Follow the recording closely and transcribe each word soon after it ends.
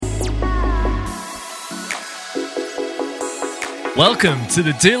Welcome to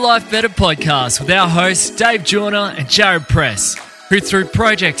the Do Life Better podcast with our hosts Dave Joyner and Jared Press, who through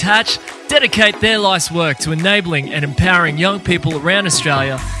Project Hatch dedicate their life's work to enabling and empowering young people around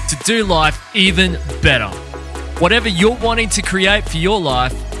Australia to do life even better. Whatever you're wanting to create for your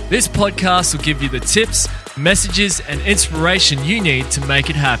life, this podcast will give you the tips, messages and inspiration you need to make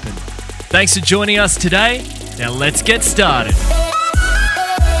it happen. Thanks for joining us today. Now let's get started.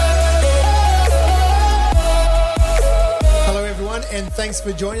 And thanks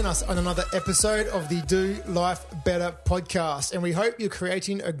for joining us on another episode of the Do Life Better podcast. And we hope you're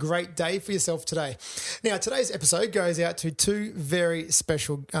creating a great day for yourself today. Now, today's episode goes out to two very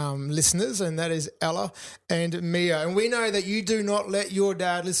special listeners, and that is Ella and Mia. And we know that you do not let your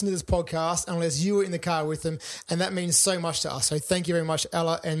dad listen to this podcast unless you are in the car with them. And that means so much to us. So thank you very much,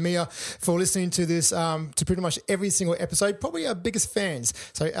 Ella and Mia, for listening to this, to pretty much every single episode, probably our biggest fans.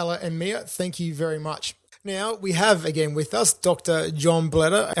 So Ella and Mia, thank you very much. Now, we have again with us Dr. John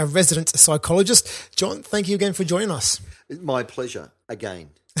Bletter, our resident psychologist. John, thank you again for joining us. My pleasure again.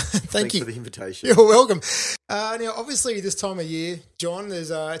 Thanks for the invitation. You're welcome. Now, obviously, this time of year, John,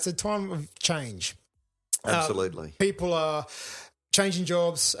 it's a time of change. Absolutely. People are changing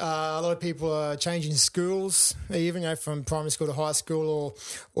jobs. A lot of people are changing schools, even from primary school to high school,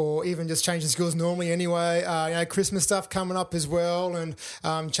 or even just changing schools normally anyway. Christmas stuff coming up as well, and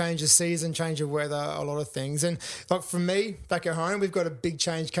change of season, change of weather, a lot of things. And like for me, back at home, we've got a big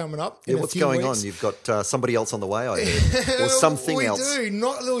change coming up. Yeah, what's going on? You've got somebody else on the way, I heard, or something else. We do.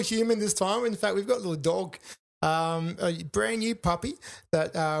 Not a little human this time. In fact, we've got a little dog. A brand new puppy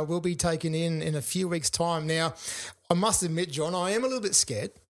that we'll be taking in a few weeks' time. Now, I must admit, John, I am a little bit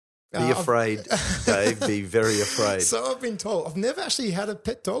scared. Be afraid, Dave. Be very afraid. So I've been told. I've never actually had a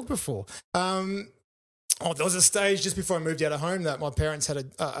pet dog before. There was a stage just before I moved out of home that my parents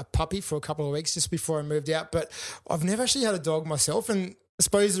had a puppy for a couple of weeks just before I moved out. But I've never actually had a dog myself, and I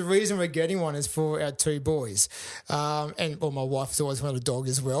suppose the reason we're getting one is for our two boys. My wife's always wanted a dog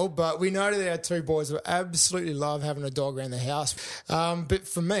as well, but we know that our two boys will absolutely love having a dog around the house. But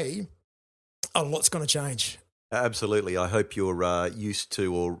for me, a lot's going to change. Absolutely. I hope you're used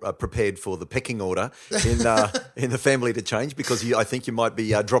to or prepared for the pecking order in the family to change, because I think you might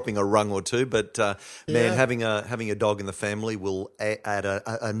be dropping a rung or two. But having a dog in the family will add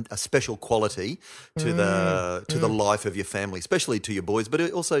a special quality to the life of your family, especially to your boys,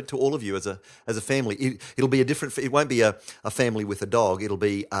 but also to all of you as a family. It'll be a different. It won't be a family with a dog. It'll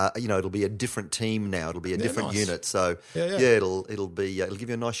be it'll be a different team now. It'll be a different unit. So it'll give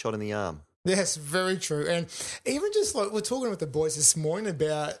you a nice shot in the arm. Yes, very true. And even just like we're talking with the boys this morning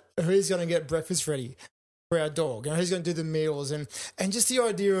about who's going to get breakfast ready for our dog, and who's going to do the meals, and just the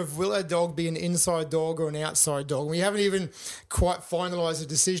idea of will our dog be an inside dog or an outside dog. We haven't even quite finalised a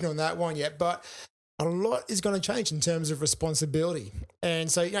decision on that one yet, but a lot is going to change in terms of responsibility.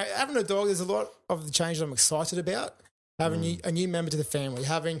 And so, having a dog, there's a lot of the change that I'm excited about. Having a new member to the family,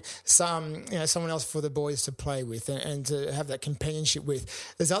 having someone else for the boys to play with and to have that companionship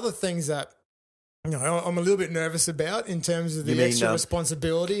with. There's other things that I'm a little bit nervous about in terms of the extra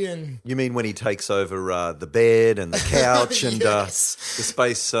responsibility. And you mean when he takes over the bed and the couch and yes. The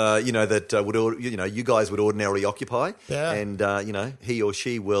space that would you guys would ordinarily occupy, and he or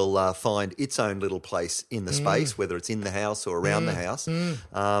she will find its own little place in the space, whether it's in the house or around the house.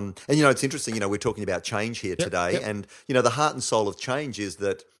 And it's interesting. We're talking about change here today, and the heart and soul of change is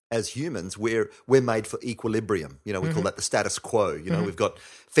that as humans, we're made for equilibrium. We call that the status quo. We've got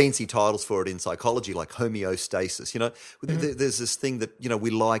fancy titles for it in psychology, like homeostasis. There's this thing that we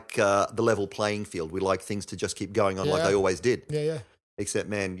like the level playing field. We like things to just keep going on like they always did. Yeah. Except,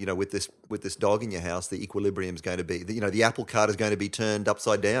 man, with this dog in your house, the equilibrium is going to be, the apple cart is going to be turned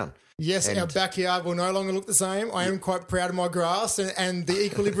upside down. Yes, our backyard will no longer look the same. I am quite proud of my grass, and the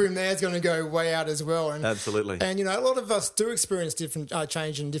equilibrium there is going to go way out as well. And, absolutely. And, a lot of us do experience different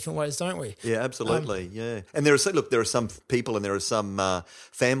change in different ways, don't we? Yeah, absolutely, And there are some people and there are some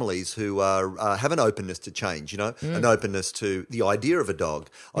families who have an openness to change, an openness to the idea of a dog,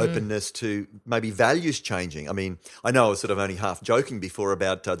 openness to maybe values changing. I mean, I know I was sort of only half joking before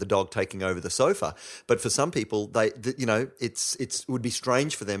about the dog taking over the sofa, but for some people, it would be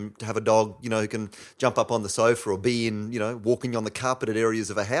strange for them to have a dog, who can jump up on the sofa or be in, walking on the carpeted areas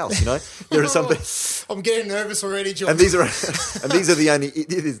of a house. There are some. I'm getting nervous already, John. And these are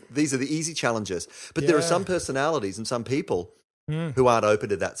the easy challenges. But there are some personalities and some people who aren't open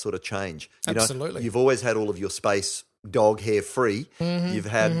to that sort of change. Absolutely. You've always had all of your space dog hair free. You've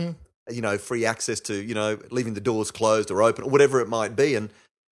had free access to leaving the doors closed or open or whatever it might be, and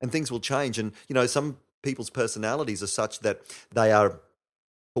things will change. And some people's personalities are such that they are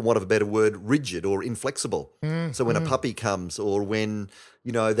for want of a better word, rigid or inflexible. So when a puppy comes, or when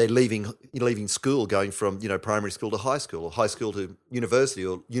they're leaving school, going from primary school to high school, or high school to university,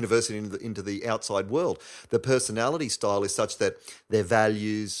 or university into the outside world, the personality style is such that their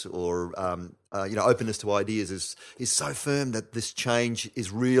values or openness to ideas is so firm that this change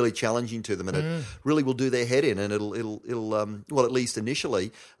is really challenging to them, and it really will do their head in, and it'll at least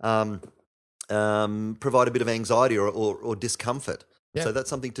initially provide a bit of anxiety or discomfort. Yeah. So that's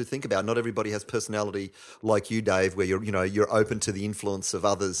something to think about. Not everybody has personality like you, Dave, where you're open to the influence of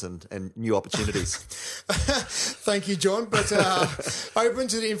others and new opportunities. Thank you, John. But open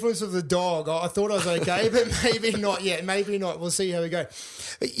to the influence of the dog. I thought I was okay, but maybe not yet. Maybe not. We'll see how we go.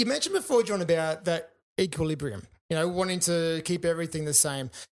 You mentioned before, John, about that equilibrium, wanting to keep everything the same.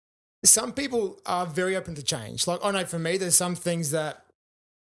 Some people are very open to change. Like, I know for me, there's some things that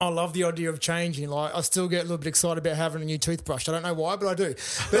I love the idea of changing. Like, I still get a little bit excited about having a new toothbrush. I don't know why, but I do.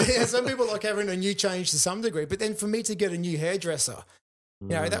 But some people like having a new change to some degree. But then for me to get a new hairdresser,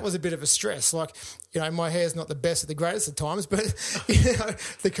 that was a bit of a stress. Like, my hair's not the best at the greatest at times, but,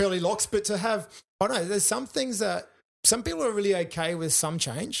 the curly locks. But to have, I don't know, there's some things that some people are really okay with some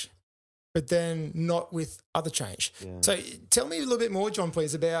change, but then not with other change. Yeah. So tell me a little bit more, John,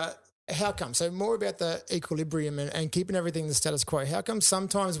 please, about how come? So more about the equilibrium and keeping everything the status quo. How come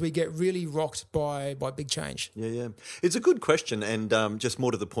sometimes we get really rocked by big change? Yeah. It's a good question, and just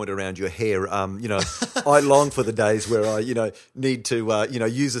more to the point around your hair. I long for the days where I, need to,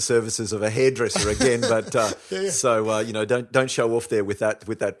 use the services of a hairdresser again. But so don't show off there with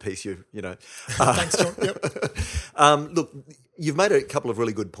that piece. Thanks, John. Yep. Look. You've made a couple of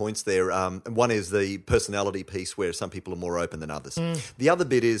really good points there. One is the personality piece, where some people are more open than others. The other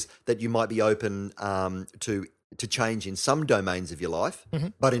bit is that you might be open to change in some domains of your life,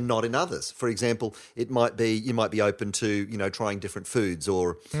 but not in others. For example, you might be open to trying different foods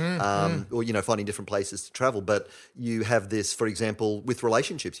or finding different places to travel. But you have this, for example, with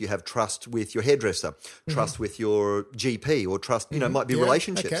relationships, you have trust with your hairdresser, trust with your GP, or trust might be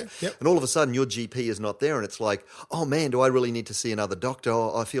relationships. Okay. Yep. And all of a sudden, your GP is not there, and it's like, oh man, do I really need to see another doctor?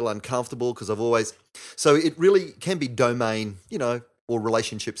 Oh, I feel uncomfortable because I've always. So it really can be domain, or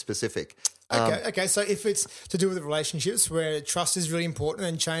relationship specific. Okay. So if it's to do with relationships where trust is really important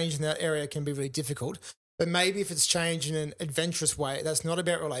and change in that area can be really difficult, but maybe if it's change in an adventurous way, that's not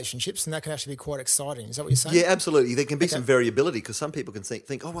about relationships, and that can actually be quite exciting. Is that what you're saying? Yeah, absolutely. There can be some variability, because some people can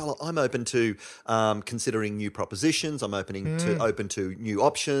think, oh, well, I'm open to considering new propositions. I'm open to new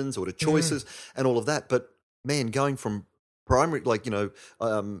options or to choices and all of that. But man, going from primary,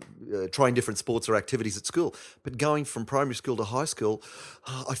 trying different sports or activities at school, but going from primary school to high school,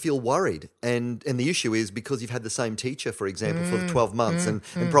 I feel worried. And the issue is because you've had the same teacher, for example, for 12 months, and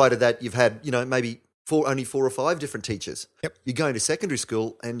prior to that you've had, maybe only 4 or 5 different teachers. Yep. You're going to secondary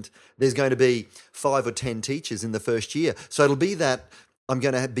school and there's going to be 5 or 10 teachers in the first year. So it'll be that I'm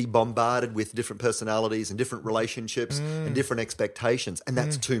going to be bombarded with different personalities and different relationships and different expectations, and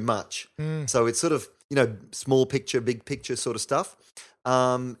that's too much. So it's sort of, small picture, big picture sort of stuff.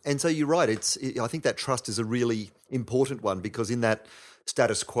 And so you're right. I think that trust is a really important one, because in that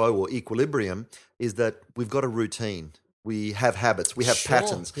status quo or equilibrium is that we've got a routine. We have habits. We have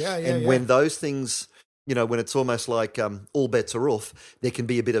patterns. When those things, when it's almost like all bets are off, there can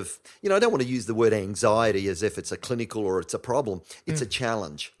be a bit of, I don't want to use the word anxiety as if it's a clinical or it's a problem. It's a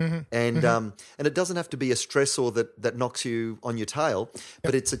challenge. And it doesn't have to be a stressor that knocks you on your tail,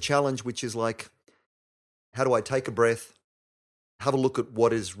 but it's a challenge which is like, how do I take a breath, have a look at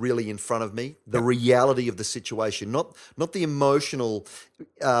what is really in front of me, the reality of the situation, not the emotional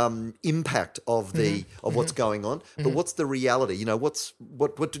impact of what's going on, but what's the reality?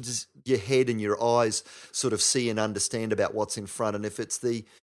 What does your head and your eyes sort of see and understand about what's in front? And if it's things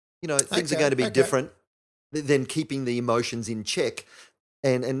are going to be different, then keeping the emotions in check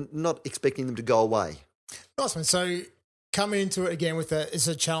and not expecting them to go away. Nice one. So coming into it again with it's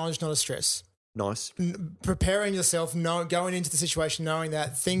a challenge, not a stress. Nice. Preparing yourself, going into the situation knowing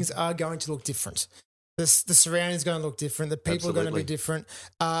that things are going to look different. The surroundings are going to look different. The people are going to be different.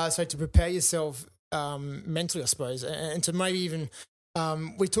 So to prepare yourself mentally, I suppose, and to maybe even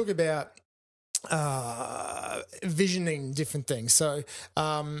we talk about visioning different things. So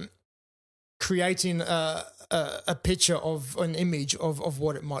creating a picture of an image of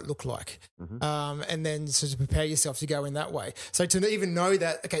what it might look like. And then to prepare yourself to go in that way. So to even know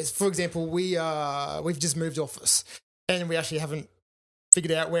that, okay, for example, we've just moved office and we actually haven't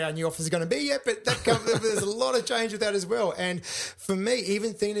figured out where our new office is going to be yet, but there's a lot of change with that as well. And for me,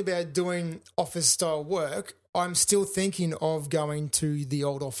 even thinking about doing office style work, I'm still thinking of going to the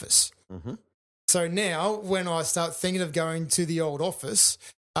old office. So now when I start thinking of going to the old office,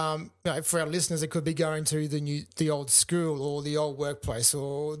 For our listeners, it could be going to the old school or the old workplace,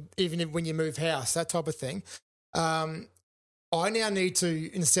 or even when you move house, that type of thing. I now need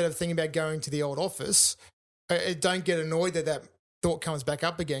to, instead of thinking about going to the old office, don't get annoyed that thought comes back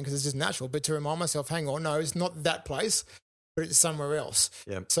up again because it's just natural, but to remind myself, hang on, no, it's not that place, but it's somewhere else.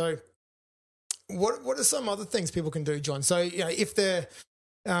 Yeah. So what are some other things people can do, John? So, if they're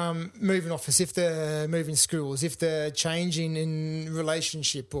moving office, if they're moving schools, if they're changing in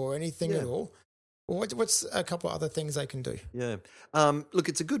relationship or anything at all, what's a couple of other things they can do? Yeah. Look,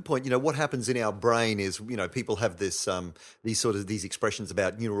 it's a good point. What happens in our brain is, people have this, these expressions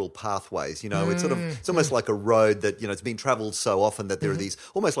about neural pathways. It's almost like a road that, it's been traveled so often that there are these,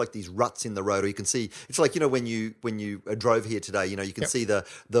 almost like these ruts in the road, or you can see, it's like, when you drove here today, you can see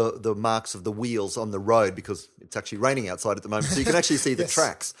the marks of the wheels on the road because it's actually raining outside at the moment. So you can actually see the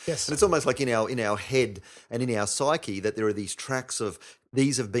tracks. Yes. And it's almost like in our head and in our psyche that there are these tracks of,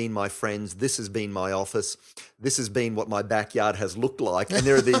 these have been my friends. This has been my office. This has been what my backyard has looked like. And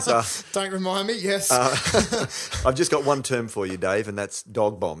there are these... Don't remind me, yes. I've just got one term for you, Dave, and that's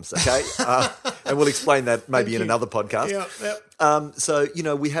dog bombs, okay? And we'll explain that maybe in another podcast. Yep. So,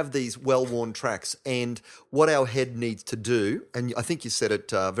 we have these well-worn tracks, and what our head needs to do, and I think you said it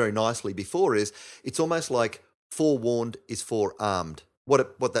very nicely before, is it's almost like forewarned is forearmed.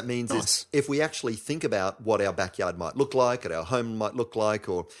 What that means is if we actually think about what our backyard might look like, what our home might look like,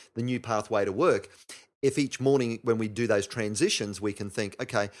 or the new pathway to work, if each morning when we do those transitions, we can think,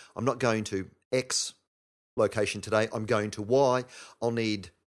 okay, I'm not going to X location today, I'm going to Y. I'll need,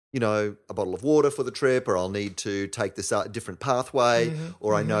 a bottle of water for the trip, or I'll need to take this different pathway,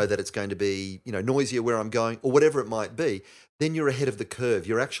 or I know that it's going to be, noisier where I'm going, or whatever it might be. Then you're ahead of the curve.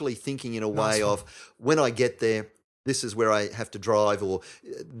 You're actually thinking in a way of, when I get there, this is where I have to drive, or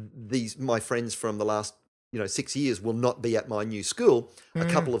my friends from the last 6 years will not be at my new school. A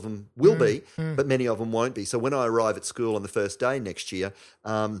couple of them will be, but many of them won't be. So when I arrive at school on the first day next year,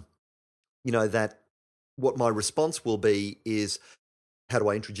 that what my response will be is, how do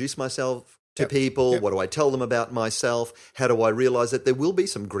I introduce myself to people? What do I tell them about myself? How do I realize that there will be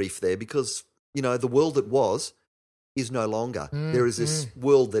some grief there because, the world that was is no longer. There is this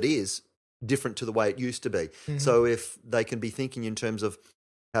world that is different to the way it used to be. So if they can be thinking in terms of,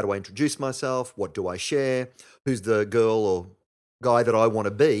 how do I introduce myself? What do I share? Who's the girl or guy that I want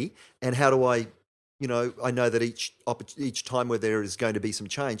to be? And how do I know that each time where there is going to be some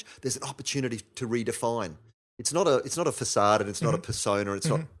change, there's an opportunity to redefine. It's not a facade, and it's not a persona. It's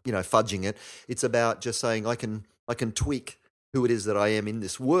not fudging it. It's about just saying I can tweak who it is that I am in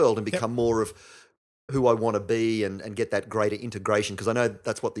this world and become more of who I want to be, and get that greater integration. Because I know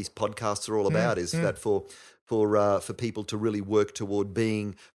that's what these podcasts are all about, is that for people to really work toward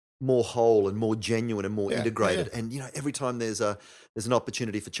being more whole and more genuine and more integrated. And every time there's an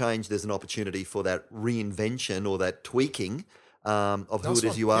opportunity for change, there's an opportunity for that reinvention or that tweaking of who it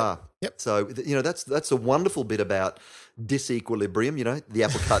is you are. Yep. So that's a wonderful bit about disequilibrium. The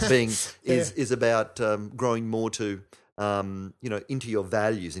apple cut being is about growing more to into your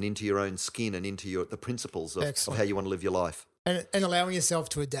values and into your own skin and into the principles of how you want to live your life. And allowing yourself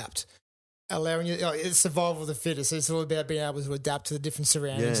to adapt. It's survival of the fittest. It's all about being able to adapt to the different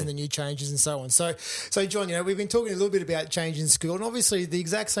surroundings and the new changes and so on. So John, we've been talking a little bit about change in school, and obviously the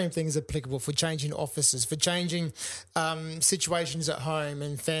exact same thing is applicable for changing offices, for changing situations at home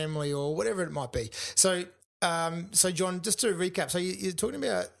and family or whatever it might be. So John, just to recap, so you're talking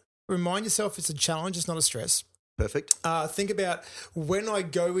about remind yourself it's a challenge, it's not a stress. Perfect. Think about when I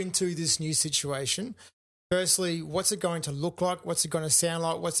go into this new situation, firstly, what's it going to look like? What's it going to sound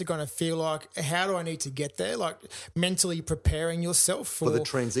like? What's it going to feel like? How do I need to get there? Like mentally preparing yourself for the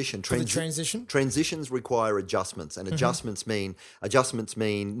transition. Transitions require adjustments, and adjustments mean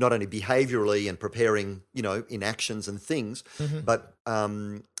not only behaviorally and preparing, in actions and things, but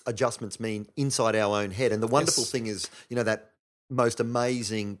adjustments mean inside our own head. And the wonderful thing is, that most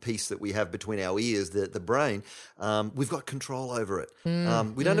amazing piece that we have between our ears, the brain, we've got control over it.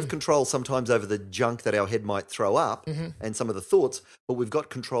 We don't have control sometimes over the junk that our head might throw up and some of the thoughts, but we've got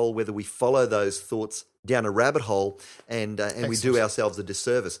control whether we follow those thoughts down a rabbit hole and we do ourselves a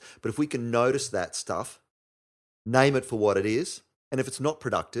disservice. But if we can notice that stuff, name it for what it is, and if it's not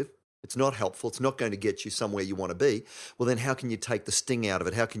productive, it's not helpful, it's not going to get you somewhere you want to be, well then how can you take the sting out of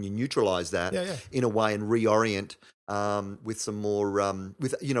it? How can you neutralize that in a way and reorient with some more,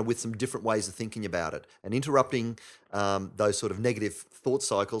 with some different ways of thinking about it, and interrupting those sort of negative thought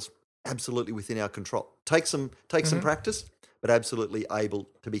cycles? Absolutely within our control. Take some practice, but absolutely able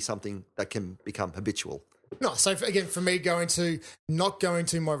to be something that can become habitual. No, so again, for me, not going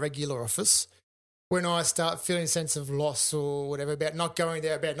to my regular office, when I start feeling a sense of loss or whatever about not going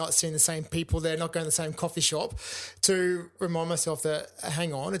there, about not seeing the same people there, not going to the same coffee shop, to remind myself that,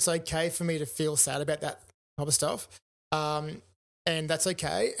 hang on, it's okay for me to feel sad about that type of stuff. And that's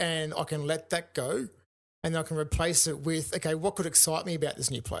okay. And I can let that go. And I can replace it with, okay, what could excite me about this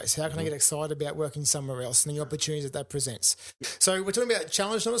new place? How can I get excited about working somewhere else and the opportunities that presents? So we're talking about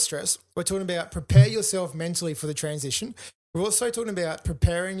challenge, not stress. We're talking about prepare yourself mentally for the transition. We're also talking about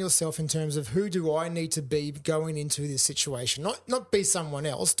preparing yourself in terms of who do I need to be going into this situation? Not be someone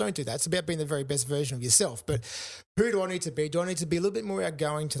else. Don't do that. It's about being the very best version of yourself. But who do I need to be? Do I need to be a little bit more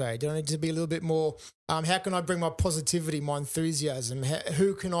outgoing today? Do I need to be a little bit more, how can I bring my positivity, my enthusiasm?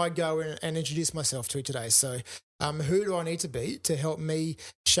 Who can I go and introduce myself to today? So who do I need to be to help me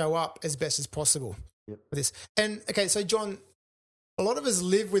show up as best as possible for this? And, okay, so John, a lot of us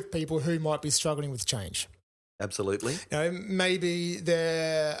live with people who might be struggling with change. Absolutely. You know, maybe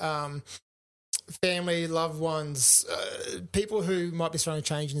their family, loved ones, people who might be trying to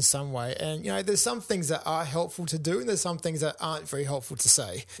change in some way. And, you know, there's some things that are helpful to do and there's some things that aren't very helpful to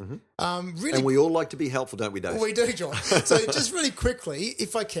say. Really, and we all like to be helpful, don't we, Dave? We do, John. So just really quickly,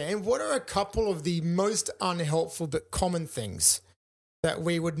 if I can, what are a couple of the most unhelpful but common things that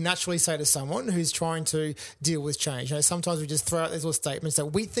we would naturally say to someone who's trying to deal with change? You know, sometimes we just throw out these little statements that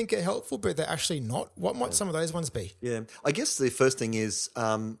we think are helpful, but they're actually not. What might some of those ones be? Yeah, I guess the first thing is,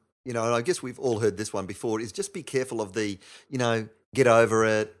 you know, and I guess we've all heard this one before, is just be careful of the, you know, get over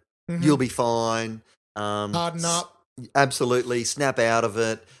it, you'll be fine. Harden up. Absolutely, snap out of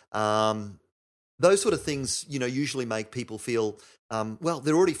it. Those sort of things, you know, usually make people feel, well,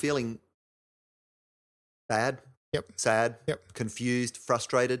 they're already feeling bad. Sad, confused,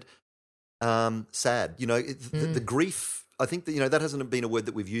 frustrated, sad. You know, the grief, I think that, you know, that hasn't been a word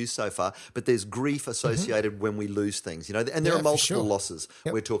that we've used so far, but there's grief associated when we lose things, you know, and there are multiple losses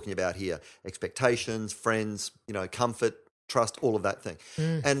we're talking about here. Expectations, friends, you know, comfort, trust, all of that thing.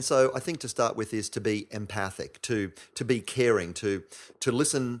 And so I think to start with is to be empathic, to be caring, to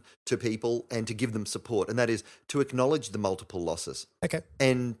listen to people and to give them support. And that is to acknowledge the multiple losses. Okay.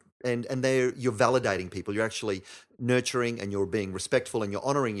 And you're validating people. You're actually nurturing and you're being respectful and you're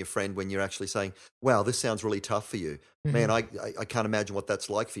honouring your friend when you're actually saying, wow, this sounds really tough for you. Man, I can't imagine what that's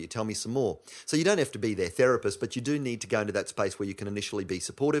like for you. Tell me some more. So you don't have to be their therapist, but you do need to go into that space where you can initially be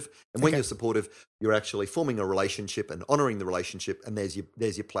supportive. And when you're supportive, you're actually forming a relationship and honouring the relationship, and there's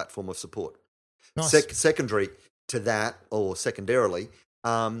your platform of support. Nice. Secondary to that, or secondarily,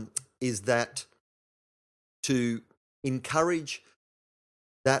 is that to encourage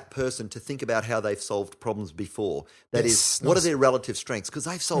that person to think about how they've solved problems before. That is, what are their relative strengths? Because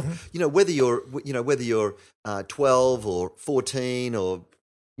they've solved, you know, whether you're 12 or 14 or,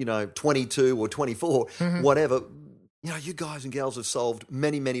 you know, 22 or 24, whatever, you know, you guys and gals have solved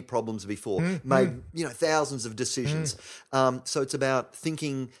many, many problems before, made, you know, thousands of decisions. So it's about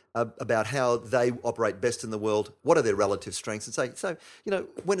thinking about how they operate best in the world. What are their relative strengths? And say, so, you know,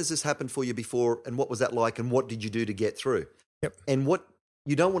 when has this happened for you before? And what was that like? And what did you do to get through? And what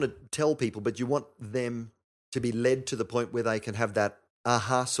you don't want to tell people, but you want them to be led to the point where they can have that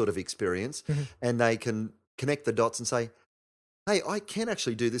aha sort of experience and they can connect the dots and say, hey, I can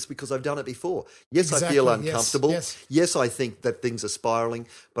actually do this because I've done it before. Yes, exactly. I feel uncomfortable. Yes, I think that things are spiraling,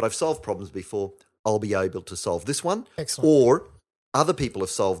 but I've solved problems before. I'll be able to solve this one. Excellent. Or other people have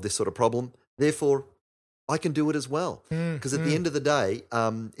solved this sort of problem. Therefore, I can do it as well. Because at the end of the day,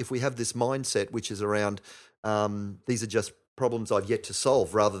 if we have this mindset, which is around these are just problems I've yet to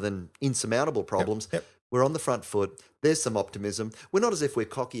solve rather than insurmountable problems, we're on the front foot. There's some optimism. We're not as if we're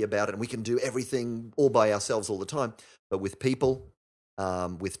cocky about it and we can do everything all by ourselves all the time. But with people,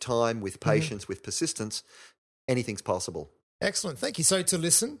 with time, with patience, with persistence, anything's possible. Excellent. Thank you. So to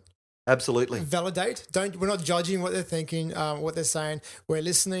listen. Absolutely. Validate. We're not judging what they're thinking, what they're saying. We're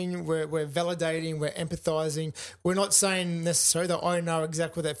listening. We're validating. We're empathizing. We're not saying necessarily that I know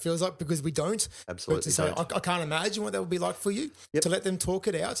exactly what that feels like, because we don't. Absolutely. But to say, I can't imagine what that would be like for you. To let them talk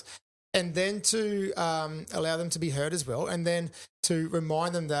it out. And then to allow them to be heard as well. And then to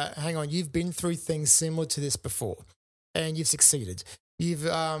remind them that, hang on, you've been through things similar to this before and you've succeeded.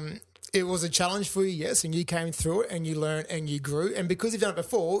 It was a challenge for you, yes, and you came through it and you learned and you grew. And because you've done it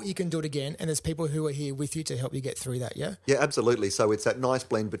before, you can do it again. And there's people who are here with you to help you get through that, yeah? Yeah, absolutely. So it's that nice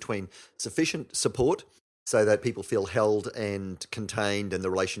blend between sufficient support so that people feel held and contained and the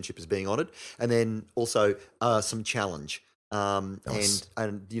relationship is being honoured, and then also some challenge. Nice.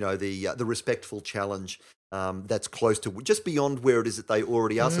 and you know, the respectful challenge that's close to just beyond where it is that they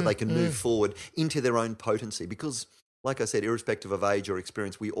already are, so they can move forward into their own potency. Because, like I said, irrespective of age or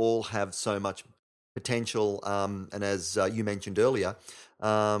experience, we all have so much potential, and as you mentioned earlier,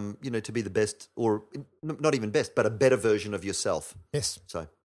 to be the best, or not even best, but a better version of yourself. Yes. So,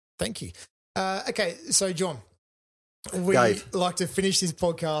 thank you. Okay, so John, we Dave. like to finish this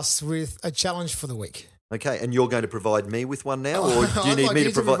podcast with a challenge for the week. Okay, and you're going to provide me with one now, or do you need me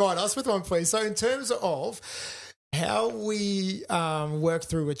to provide us with one, please? So, in terms of how we work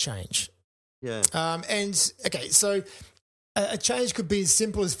through a change, so a change could be as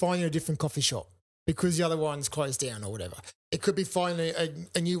simple as finding a different coffee shop because the other one's closed down or whatever. It could be finding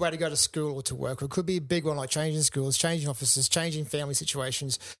a new way to go to school or to work, or it could be a big one like changing schools, changing offices, changing family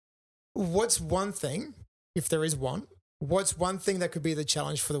situations. What's one thing, if there is one, that could be the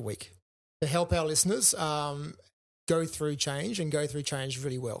challenge for the week to help our listeners go through change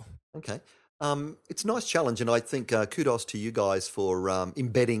really well? Okay. It's a nice challenge, and I think kudos to you guys for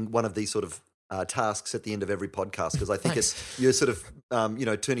embedding one of these sort of tasks at the end of every podcast, because I think you're sort of,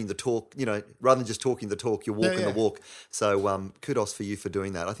 turning the talk, rather than just talking the talk, you're walking the walk. So kudos for you for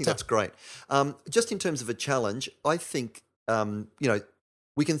doing that. I think that's great. Just in terms of a challenge, I think,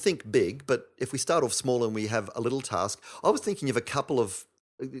 we can think big, but if we start off small and we have a little task, I was thinking of a couple of,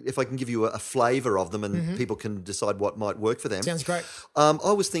 if I can give you a flavour of them and people can decide what might work for them. Sounds great.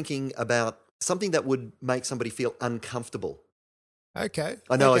 I was thinking about something that would make somebody feel uncomfortable. Okay.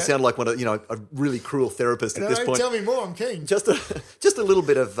 I know I sound like a really cruel therapist at this point. Tell me more, I'm keen. Just a little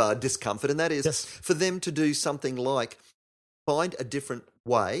bit of discomfort, and that is for them to do something like find a different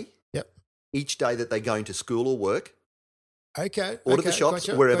way each day that they're going to school or work. Okay. Or to the shops,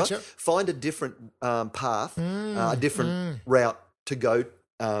 wherever. Find a different path, a different route to go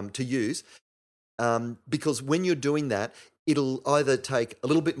to use. Because when you're doing that, it'll either take a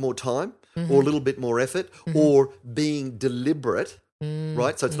little bit more time or a little bit more effort or being deliberate,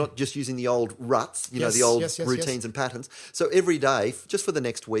 right? So it's not just using the old ruts, the old routines and patterns. So every day, just for the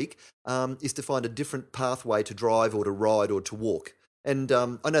next week, is to find a different pathway to drive or to ride or to walk. And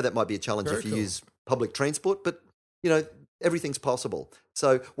I know that might be a challenge if you use public transport, but, everything's possible.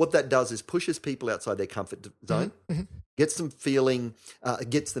 So what that does is pushes people outside their comfort zone, gets them feeling,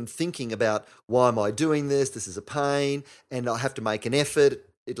 gets them thinking about, why am I doing this? This is a pain, and I have to make an effort.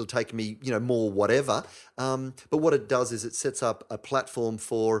 It'll take me, more whatever. But what it does is it sets up a platform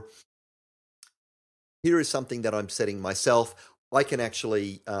for, here is something that I'm setting myself. I can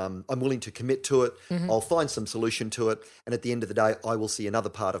actually, I'm willing to commit to it. I'll find some solution to it. And at the end of the day, I will see another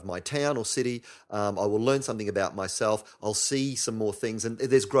part of my town or city. I will learn something about myself. I'll see some more things, and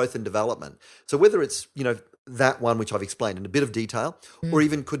there's growth and development. So whether it's, that one, which I've explained in a bit of detail, or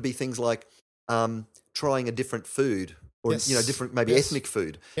even could be things like trying a different food or, different, maybe ethnic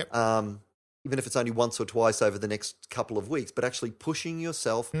food. Yep. Even if it's only once or twice over the next couple of weeks, but actually pushing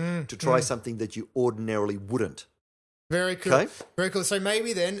yourself to try something that you ordinarily wouldn't. Very cool. Okay. Very cool. So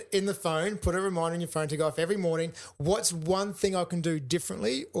maybe then in the phone, put a reminder on your phone to go off every morning. What's one thing I can do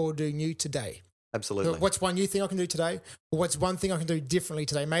differently or do new today? Absolutely. What's one new thing I can do today? Or what's one thing I can do differently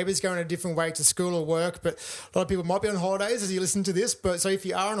today? Maybe it's going a different way to school or work, but a lot of people might be on holidays as you listen to this. But so if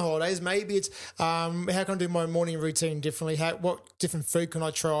you are on holidays, maybe it's how can I do my morning routine differently? What different food can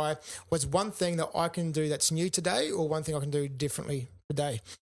I try? What's one thing that I can do that's new today, or one thing I can do differently today?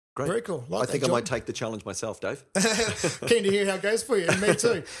 Great. Very cool. I think I might take the challenge myself, Dave. Keen to hear how it goes for you, and me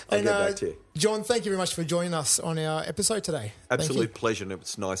too. I'll get back to you. John, thank you very much for joining us on our episode today. Absolute pleasure, and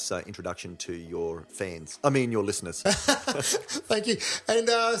it's a nice introduction to your your listeners. Thank you. And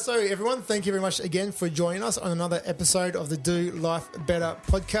so everyone, thank you very much again for joining us on another episode of the Do Life Better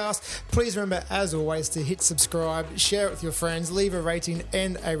podcast. Please remember, as always, to hit subscribe, share it with your friends, leave a rating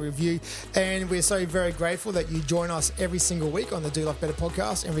and a review. And we're so very grateful that you join us every single week on the Do Life Better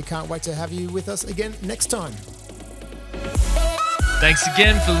podcast, and we can't wait to have you with us again next time. Thanks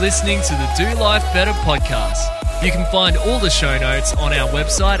again for listening to the Do Life Better podcast. You can find all the show notes on our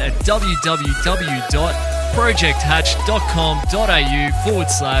website at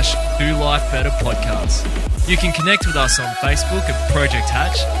www.projecthatch.com.au/Do Life Better podcast. You can connect with us on Facebook at Project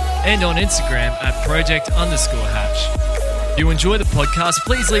Hatch and on Instagram at Project_Hatch. If you enjoy the podcast,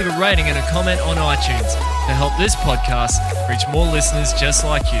 please leave a rating and a comment on iTunes to help this podcast reach more listeners just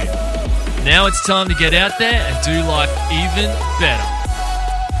like you. Now it's time to get out there and do life even better.